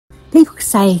People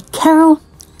say, Carol,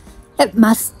 it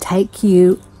must take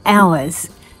you hours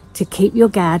to keep your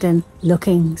garden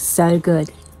looking so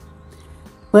good.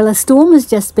 Well, a storm has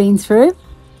just been through,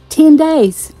 10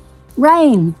 days,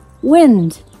 rain,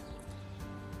 wind,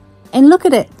 and look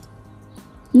at it,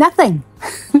 nothing,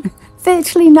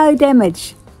 virtually no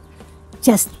damage,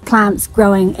 just plants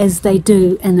growing as they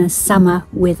do in the summer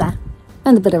weather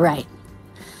and a bit of rain.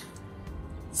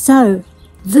 So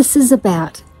this is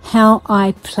about how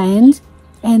I planned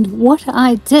and what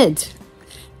I did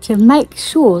to make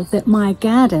sure that my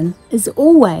garden is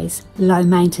always low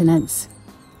maintenance.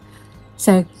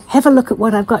 So have a look at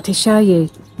what I've got to show you.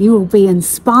 You will be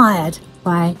inspired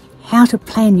by how to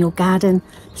plan your garden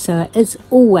so it's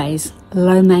always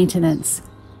low maintenance.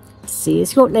 See you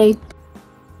shortly.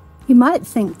 You might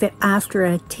think that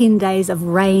after 10 days of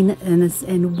rain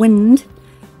and wind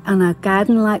on a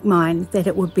garden like mine that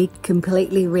it would be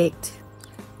completely wrecked.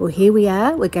 Well, here we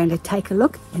are. We're going to take a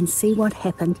look and see what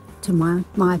happened to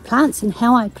my plants and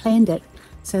how I planned it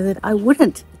so that I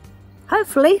wouldn't,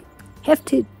 hopefully, have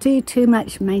to do too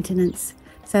much maintenance.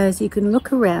 So as you can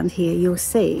look around here, you'll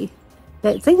see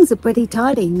that things are pretty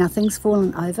tidy. Nothing's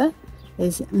fallen over.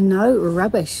 There's no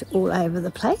rubbish all over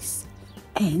the place.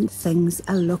 And things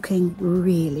are looking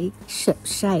really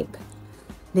ship-shape.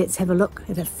 Let's have a look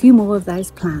at a few more of those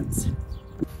plants.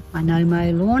 I know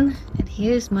mow lawn, and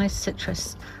here's my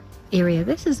citrus area.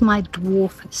 This is my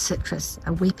dwarf citrus,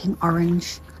 a weeping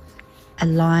orange, a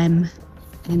lime,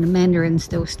 and a mandarin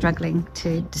still struggling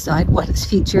to decide what its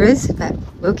future is, but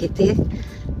we'll get there.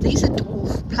 These are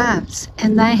dwarf plants,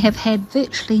 and they have had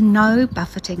virtually no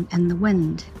buffeting in the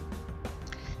wind,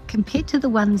 compared to the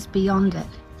ones beyond it,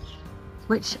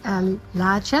 which are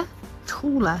larger,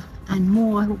 taller, and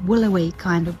more willowy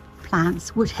kind of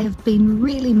plants, which have been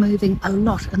really moving a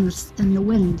lot in the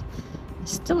wind.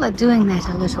 Still are doing that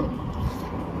a little.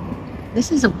 This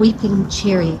is a weeping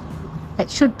cherry. It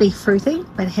should be fruiting,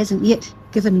 but it hasn't yet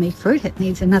given me fruit. It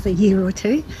needs another year or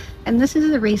two, and this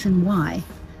is the reason why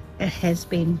it has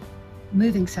been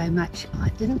moving so much. I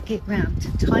didn't get round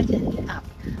to tightening up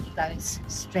those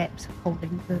straps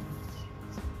holding the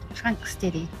trunk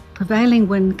steady. Prevailing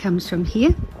wind comes from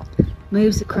here,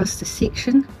 moves across the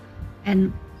section,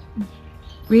 and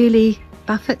really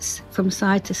buffets from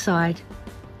side to side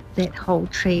that whole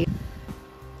tree.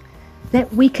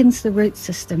 That weakens the root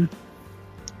system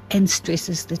and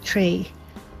stresses the tree.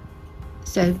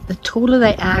 So the taller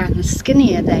they are and the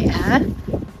skinnier they are,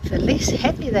 the less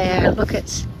happy they are. Look,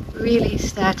 it's really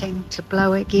starting to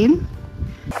blow again.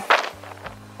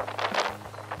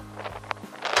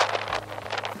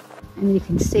 And you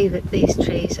can see that these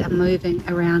trees are moving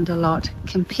around a lot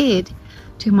compared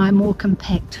to my more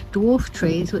compact dwarf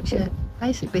trees, which are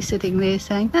basically sitting there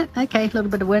saying, oh, okay, a little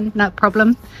bit of wind, no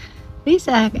problem. These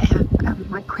are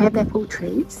my crabapple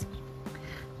trees.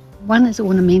 One is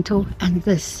ornamental, and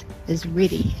this is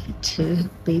ready to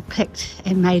be picked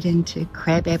and made into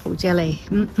crabapple jelly.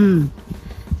 So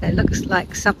it looks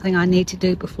like something I need to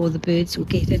do before the birds will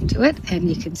get into it. And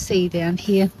you can see down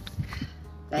here,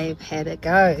 they've had a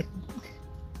go.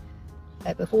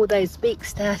 But before those beaks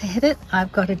start to hit it,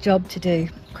 I've got a job to do.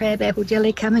 Crabapple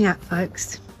jelly coming up,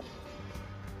 folks.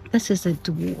 This is a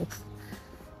dwarf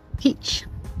peach,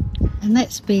 and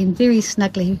that's been very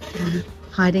snugly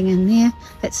hiding in there.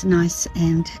 That's nice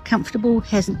and comfortable,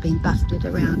 hasn't been buffeted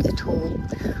around at all.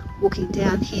 Walking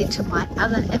down here to my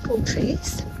other apple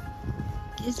trees,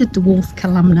 there's a dwarf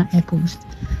columnar apples.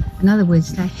 In other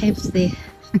words, they have their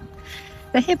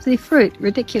they have their fruit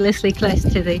ridiculously close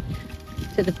to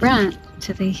the branch,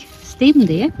 to the stem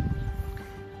there,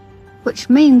 which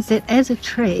means that as a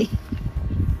tree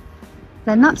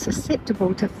they're not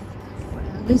susceptible to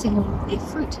losing all of their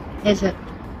fruit as it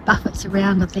buffets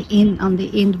around at the on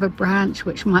the end of a branch,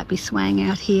 which might be swaying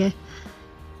out here.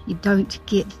 You don't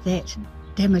get that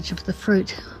damage of the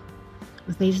fruit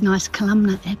with these nice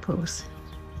columnar apples.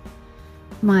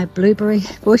 My blueberry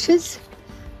bushes,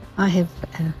 I have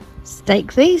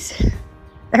staked these.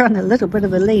 They're on a little bit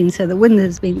of a lean, so the wind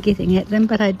has been getting at them,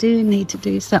 but I do need to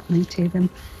do something to them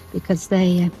because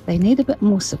they need a bit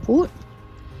more support.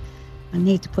 I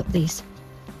need to put these,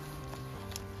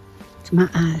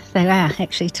 they are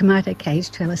actually tomato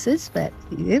cage trellises, but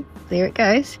yep, there it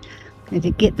goes. I need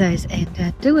to get those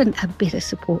and do a better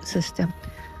support system.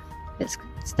 It's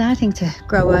starting to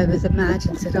grow over the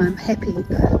margins that I'm happy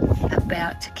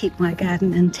about to keep my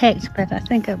garden intact, but I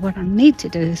think what I need to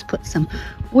do is put some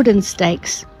wooden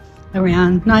stakes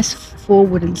around, nice 4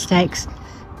 wooden stakes,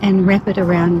 and wrap it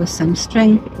around with some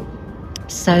string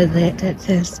so that it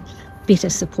is better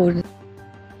supported.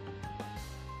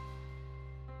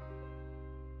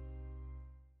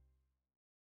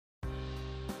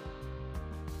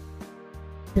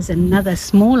 There's another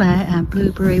smaller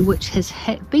blueberry which has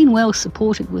been well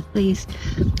supported with these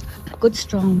good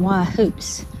strong wire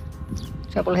hoops.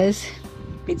 Trouble is,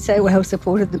 been so well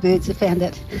supported the birds have found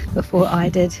it before I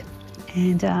did,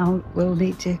 and we'll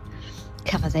need to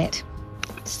cover that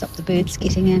to stop the birds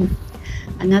getting in.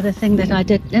 Another thing that I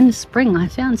did in the spring, I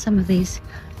found some of these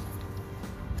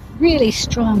really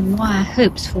strong wire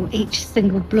hoops for each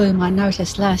single bloom. I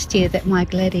noticed last year that my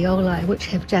gladioli, which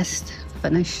have just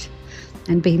finished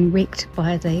and been wrecked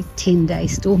by the 10-day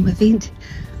storm event,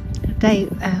 they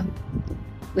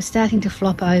were starting to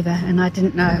flop over, and I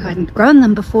didn't know, I hadn't grown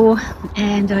them before,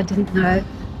 and I didn't know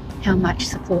how much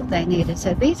support they needed.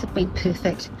 So these have been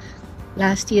perfect.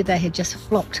 Last year they had just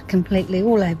flopped completely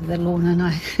all over the lawn, and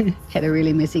I had a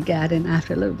really messy garden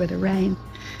after a little bit of rain.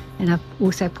 And I've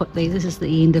also put these, this is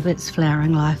the end of its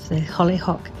flowering life, the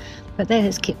hollyhock, but that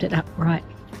has kept it upright.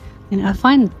 And I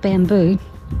find bamboo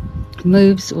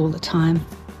moves all the time,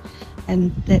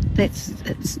 and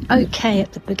it's okay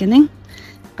at the beginning,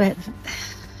 but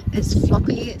it's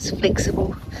floppy, it's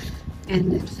flexible,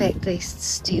 and in fact these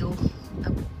steel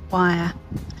wire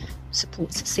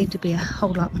supports seem to be a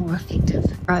whole lot more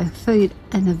effective. Grow food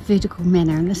in a vertical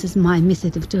manner, and this is my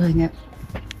method of doing it.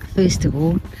 First of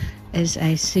all is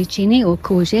a zucchini or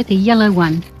courgette, a yellow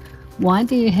one. Why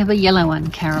do you have a yellow one,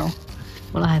 Carol?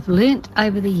 Well, I've learnt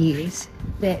over the years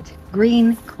that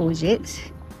green courgettes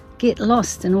get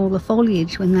lost in all the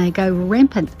foliage when they go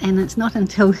rampant, and it's not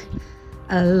until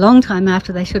a long time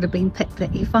after they should have been picked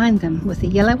that you find them. With a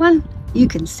yellow one, you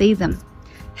can see them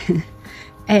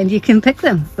and you can pick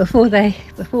them before they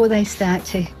start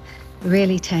to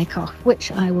really take off,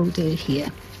 which I will do here.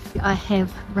 I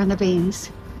have runner beans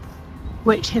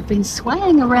which have been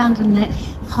swaying around in that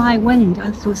high wind. I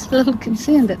was a little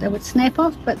concerned that they would snap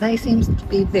off, but they seem to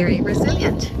be very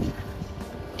resilient.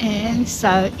 And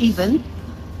so even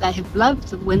they have loved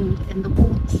the wind and the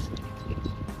warmth,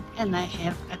 and they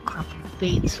have a crop of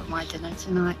beans for my dinner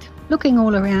tonight. Looking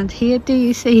all around here, do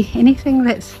you see anything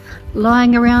that's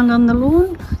lying around on the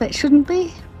lawn that shouldn't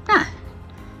be? No,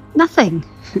 nothing.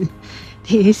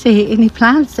 Do you see any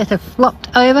plants that have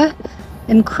flopped over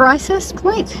in crisis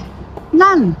point?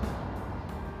 None.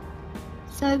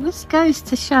 So this goes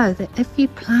to show that if you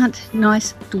plant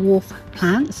nice dwarf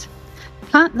plants,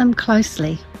 plant them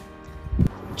closely,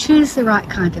 choose the right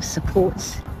kind of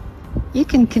supports, you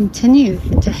can continue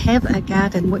to have a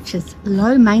garden which is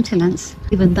low maintenance,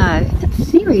 even though in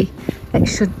theory it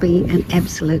should be an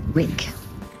absolute wreck.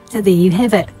 So there you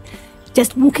have it.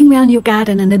 Just walking around your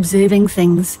garden and observing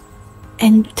things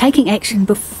and taking action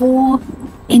before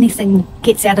anything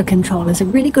gets out of control is a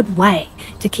really good way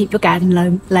to keep your garden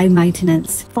low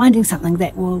maintenance. Finding something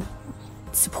that will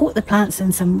support the plants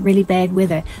in some really bad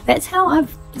weather. That's how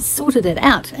I've sorted it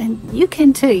out, and you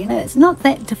can too. You know, it's not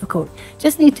that difficult.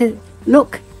 Just need to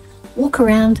look, walk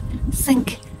around,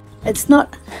 think. It's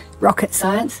not rocket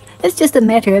science. It's just a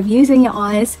matter of using your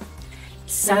eyes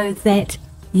so that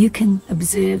you can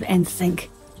observe and think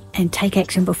and take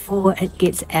action before it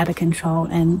gets out of control,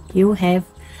 and you'll have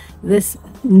this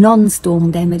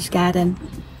non-storm damaged garden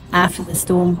after the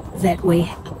storm that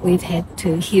we've had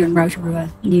to here in Rotorua,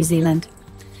 New Zealand.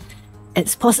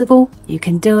 It's possible, you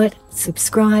can do it.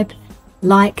 Subscribe,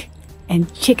 like,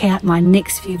 and check out my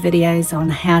next few videos on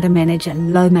how to manage a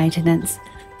low maintenance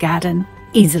garden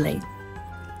easily.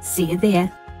 See you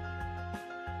there.